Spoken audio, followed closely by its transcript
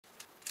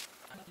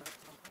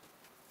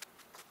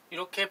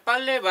이렇게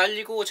빨래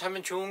말리고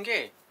자면 좋은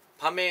게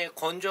밤에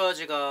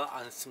건조하지가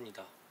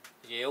않습니다.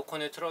 이게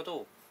에어컨을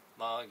틀어도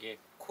막 이게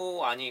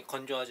코 안이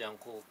건조하지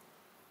않고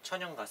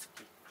천연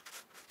가습기.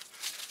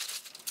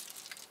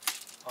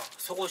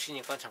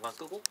 속옷이니까 잠깐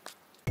끄고.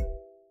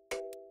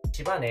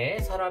 집안에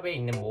서랍에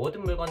있는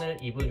모든 물건을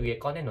이불 위에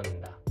꺼내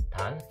놓는다.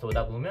 단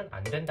쏟아부으면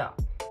안 된다.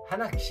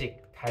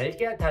 하나씩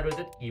달걀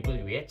다루듯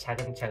이불 위에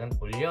차근차근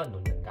올려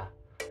놓는다.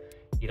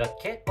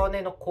 이렇게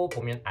꺼내놓고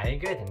보면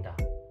알게 된다.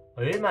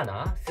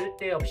 얼마나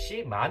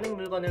쓸데없이 많은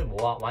물건을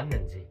모아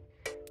왔는지,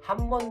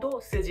 한 번도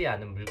쓰지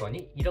않은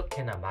물건이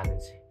이렇게나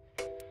많은지,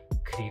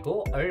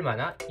 그리고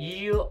얼마나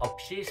이유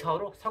없이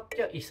서로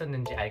섞여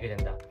있었는지 알게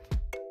된다.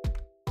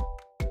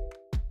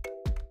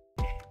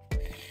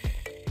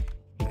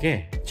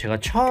 이게 제가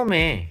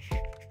처음에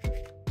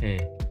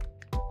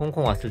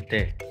홍콩 왔을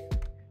때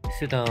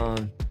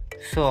쓰던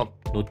수업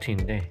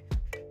노트인데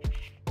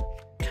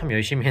참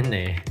열심히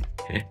했네.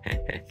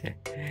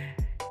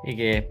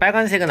 이게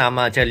빨간색은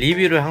아마 제가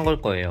리뷰를 한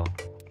걸 거예요.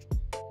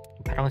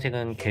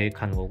 파란색은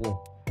계획한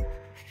거고,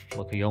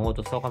 뭐 그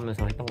영어도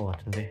써가면서 했던 것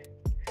같은데,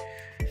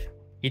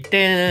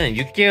 이때는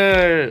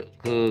 6개월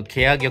그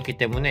계약이었기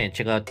때문에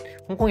제가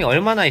홍콩에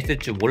얼마나 있을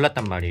줄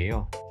몰랐단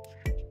말이에요.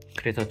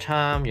 그래서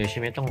참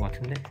열심히 했던 것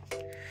같은데,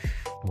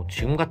 뭐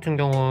지금 같은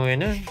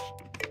경우에는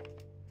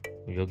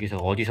여기서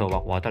어디서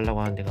막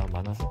와달라고 하는 데가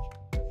많아서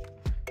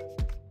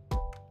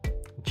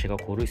제가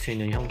고를 수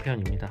있는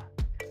형편입니다.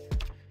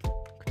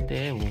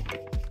 근데 뭐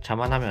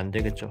자만하면 안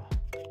되겠죠.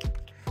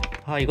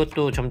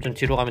 이것도 점점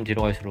뒤로 가면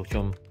뒤로 갈수록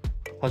좀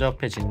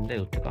허접해지는데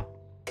노트가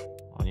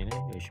아니네.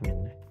 열심히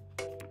했네.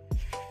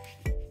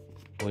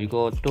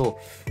 이것도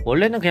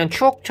원래는 그냥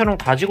추억처럼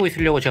가지고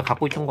있으려고 제가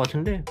갖고 있던 것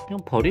같은데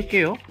그냥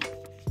버릴게요.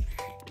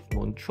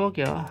 뭔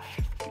추억이야.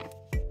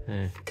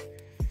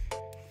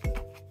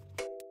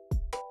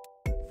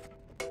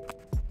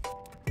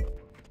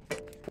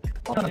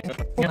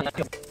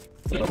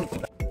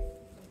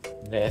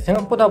 네,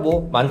 생각보다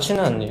뭐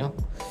많지는 않네요.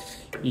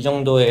 이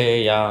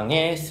정도의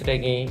양의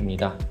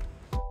쓰레기입니다.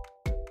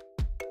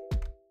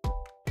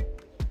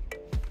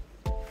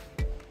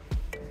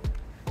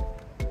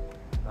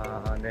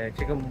 네,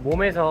 지금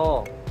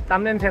몸에서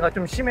땀 냄새가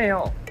좀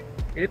심해요.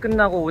 일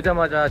끝나고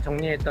오자마자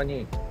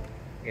정리했더니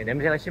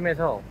냄새가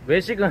심해서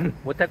외식은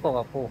못할 것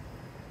같고,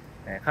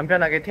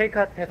 간편하게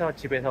테이크아웃해서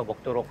집에서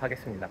먹도록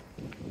하겠습니다.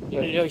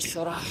 열려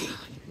있어라.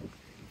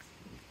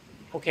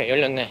 오케이,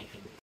 열렸네.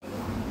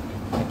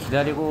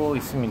 기다리고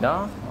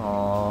있습니다.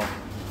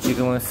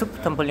 지금은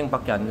스프 텀블링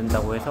밖에 안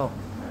된다고 해서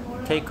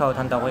테이크아웃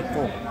한다고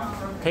했고,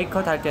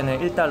 테이크아웃 할 때는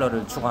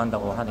 1달러를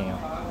추가한다고 하네요.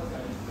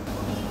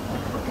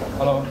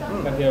 Hello,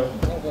 thank you.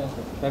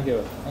 Thank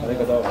you.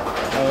 arigato.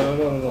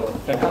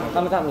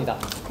 감사합니다.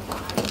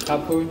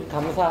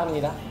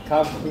 감사합니다.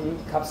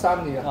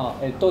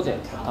 감사합니다. 또제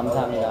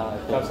감사합니다.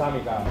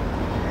 감사합니다.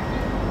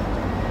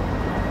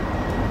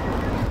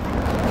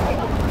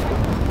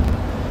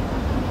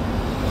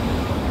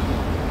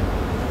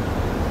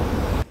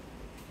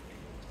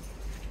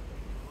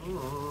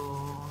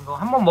 이거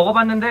한번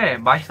먹어봤는데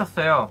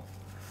맛있었어요.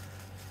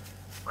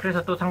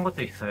 그래서 또 산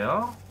것도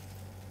있어요.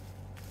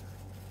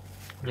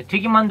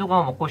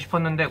 튀김만두가 먹고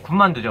싶었는데,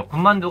 군만두죠.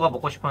 군만두가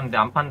먹고 싶었는데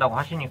안 판다고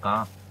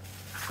하시니까.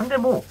 근데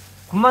뭐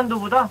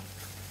군만두보다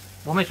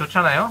몸에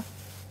좋잖아요.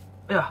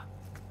 야.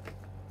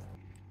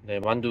 네,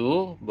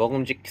 만두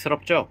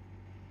먹음직스럽죠?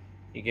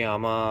 이게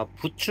아마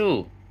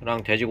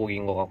부추랑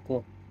돼지고기인 것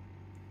같고,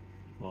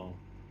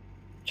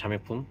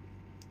 자매품,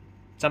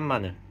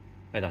 짠마늘,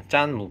 아니다,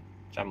 짠무.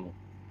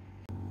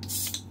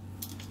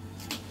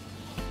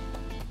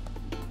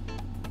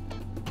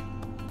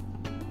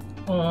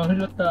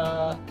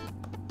 흘렸다.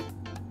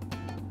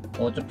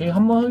 어차피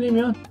한번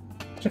흘리면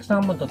책상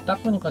한 번 더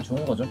닦으니까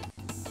좋은 거죠.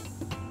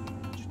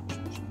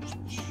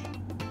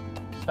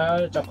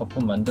 살짝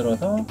거품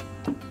만들어서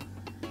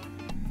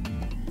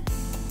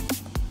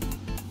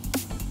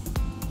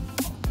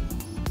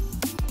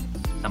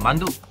자,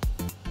 만두.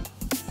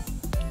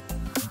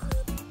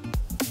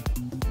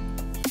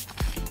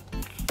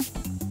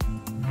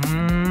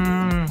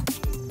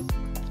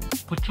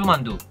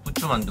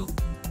 부추만두.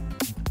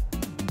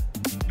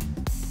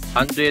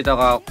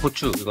 만두에다가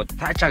고추 이거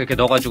살짝 이렇게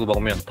넣어가지고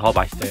먹으면 더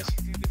맛있어요.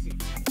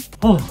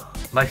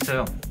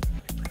 맛있어요.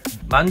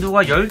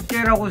 만두가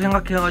 10개라고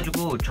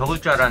생각해가지고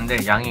적을 줄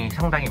알았는데 양이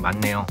상당히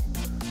많네요.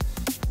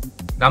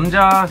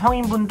 남자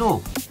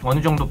성인분도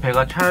어느 정도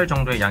배가 찰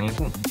정도의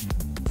양이고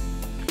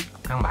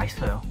그냥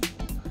맛있어요.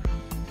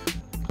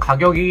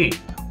 가격이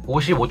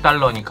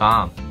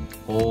 55달러니까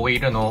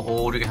 5일은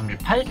 5, 6에 30,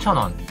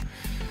 8,000원.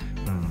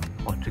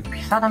 되게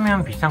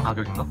비싸다면 비싼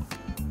가격인가?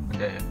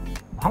 근데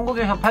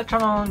한국에서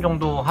 8,000원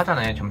정도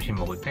하잖아요, 점심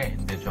먹을 때.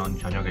 근데 전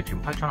저녁에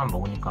지금 8,000원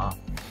먹으니까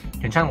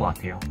괜찮은 것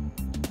같아요.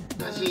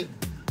 다시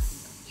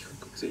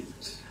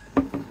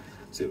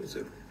ゼ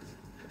ロ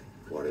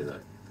割れない。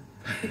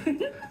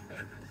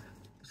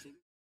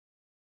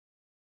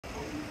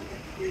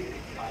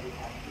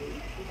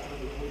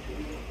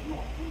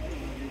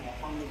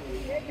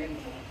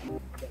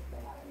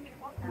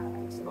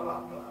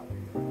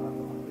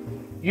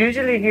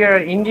Usually here,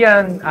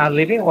 Indian are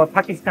living or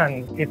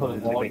Pakistan people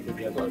living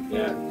together.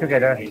 Yeah.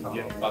 together.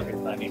 Indian,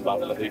 Pakistani,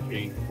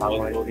 Bangladeshi,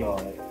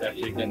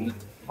 African,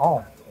 Oh,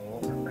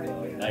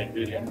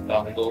 Nigerian,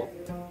 Congo,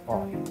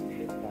 oh,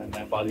 and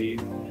Nepali.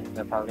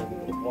 Nepali.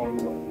 All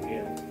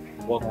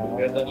work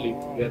together, live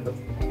together.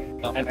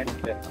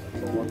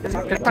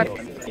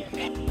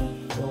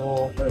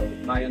 So,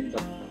 Nayan,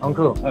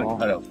 Uncle.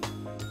 hello.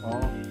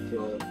 Oh.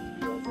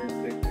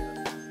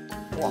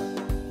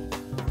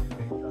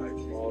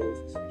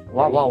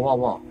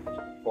 Wow.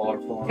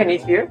 For Can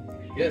eat here?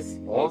 yes,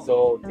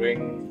 also drink,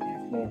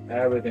 smoke,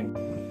 everything.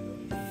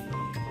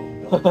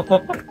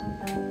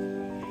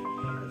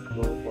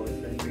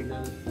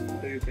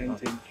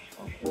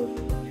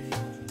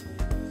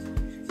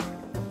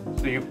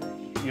 So you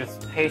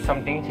pay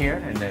something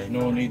here and then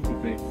No need to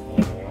pay.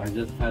 I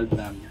just help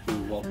them to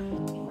walk.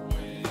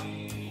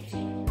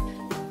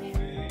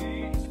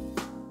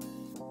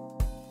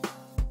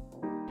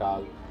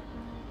 Dal,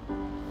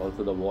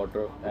 also the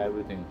water,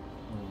 everything.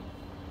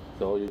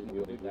 So you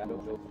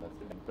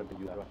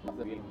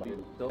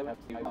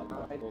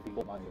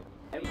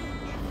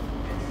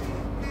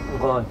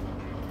God.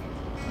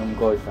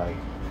 go inside.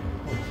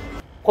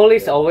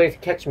 Police always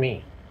catch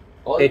me.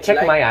 They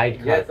check my ID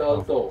card. Yes,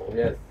 also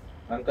yes.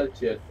 Uncle,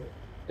 cheers.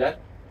 That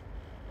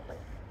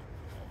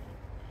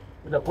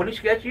The police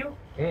get you?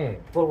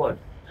 For what?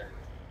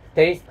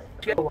 They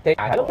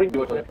I don't bring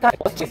you to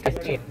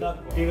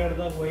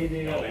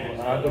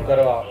हाँ तो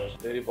करवा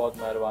तेरी बहुत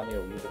मेहरबानी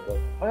होगी तो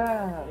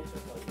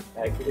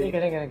actually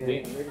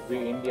we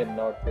Indian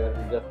not here,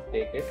 we just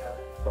take it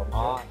from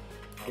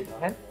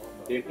here,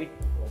 take it,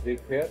 drink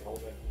here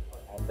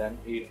and then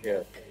eat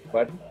here,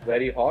 but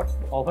very hot.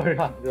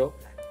 Bro.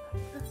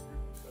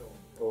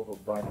 Oh,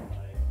 burn.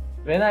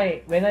 When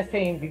I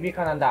stay in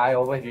Vivekananda, I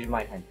always use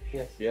my hand.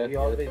 Yes, We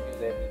always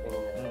use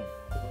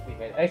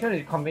everything. Actually,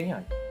 it's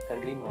convenient.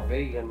 Convenient,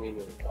 very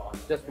convenient.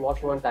 Just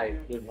wash one time.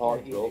 It's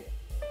hot, bro.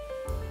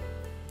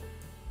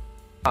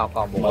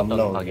 아까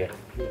먹었던 가게.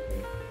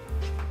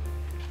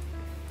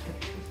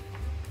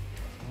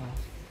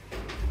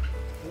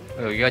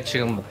 여기가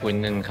지금 먹고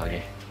있는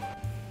가게.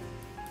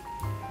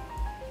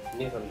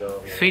 This on the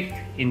Sweet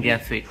Indian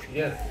sweet.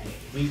 Yes,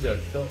 dessert.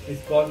 So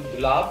it's called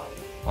gulab.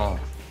 어.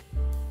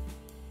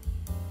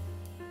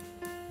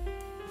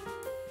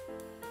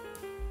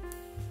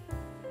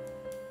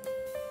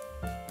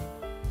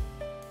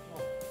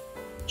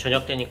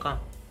 저녁 되니까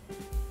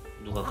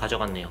누가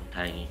가져갔네요.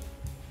 다행히.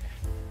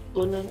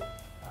 또는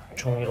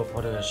종이로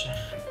버려야지.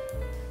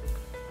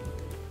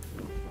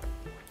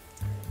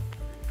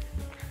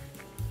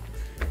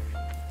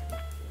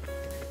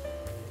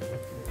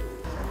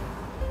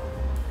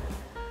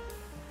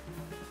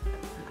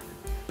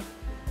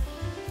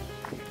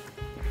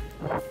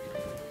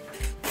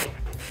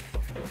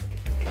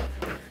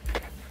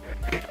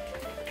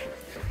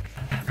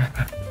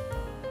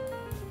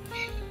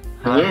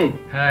 Hello.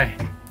 Hi.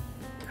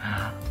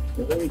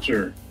 Hello,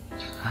 sir.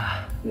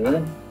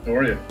 Well, how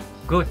are you?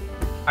 Good.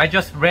 I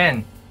just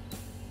ran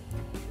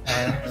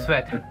and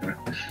sweat.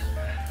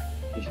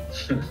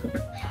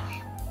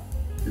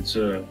 It's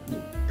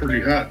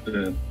pretty hot.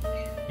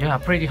 Yeah,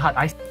 pretty hot.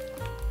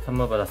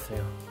 선물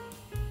받았어요.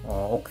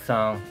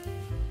 옥상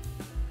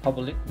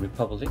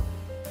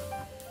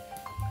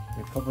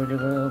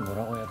리퍼블릭을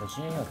뭐라고 해야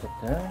되지?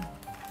 어쨌든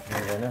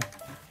이거는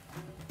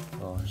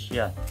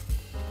씨앗,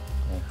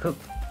 흙.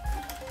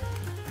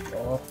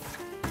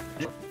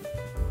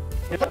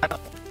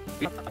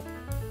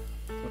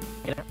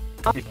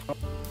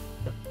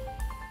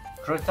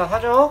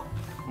 그럴싸하죠?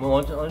 뭐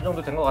어느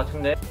정도 된 것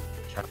같은데.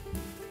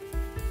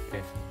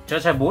 제가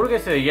잘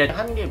모르겠어요. 이게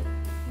하는 게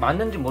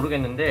맞는지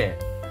모르겠는데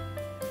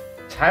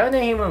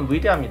자연의 힘은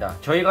위대합니다.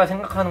 저희가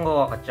생각하는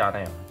것 같지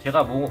않아요.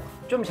 제가 뭐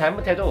좀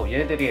잘못해도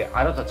얘네들이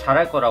알아서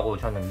잘할 거라고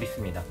저는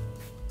믿습니다.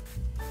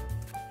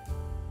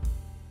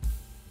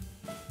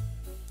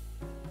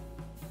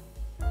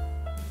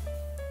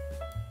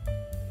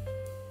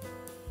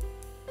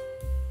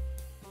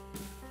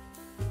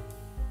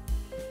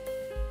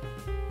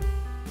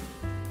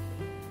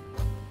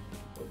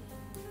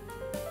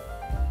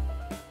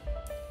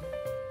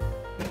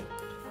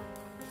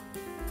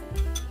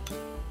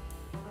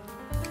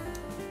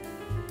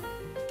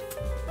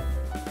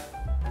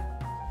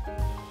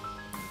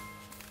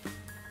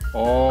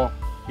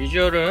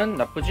 비주얼은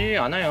나쁘지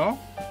않아요.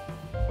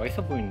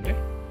 맛있어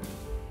보이는데?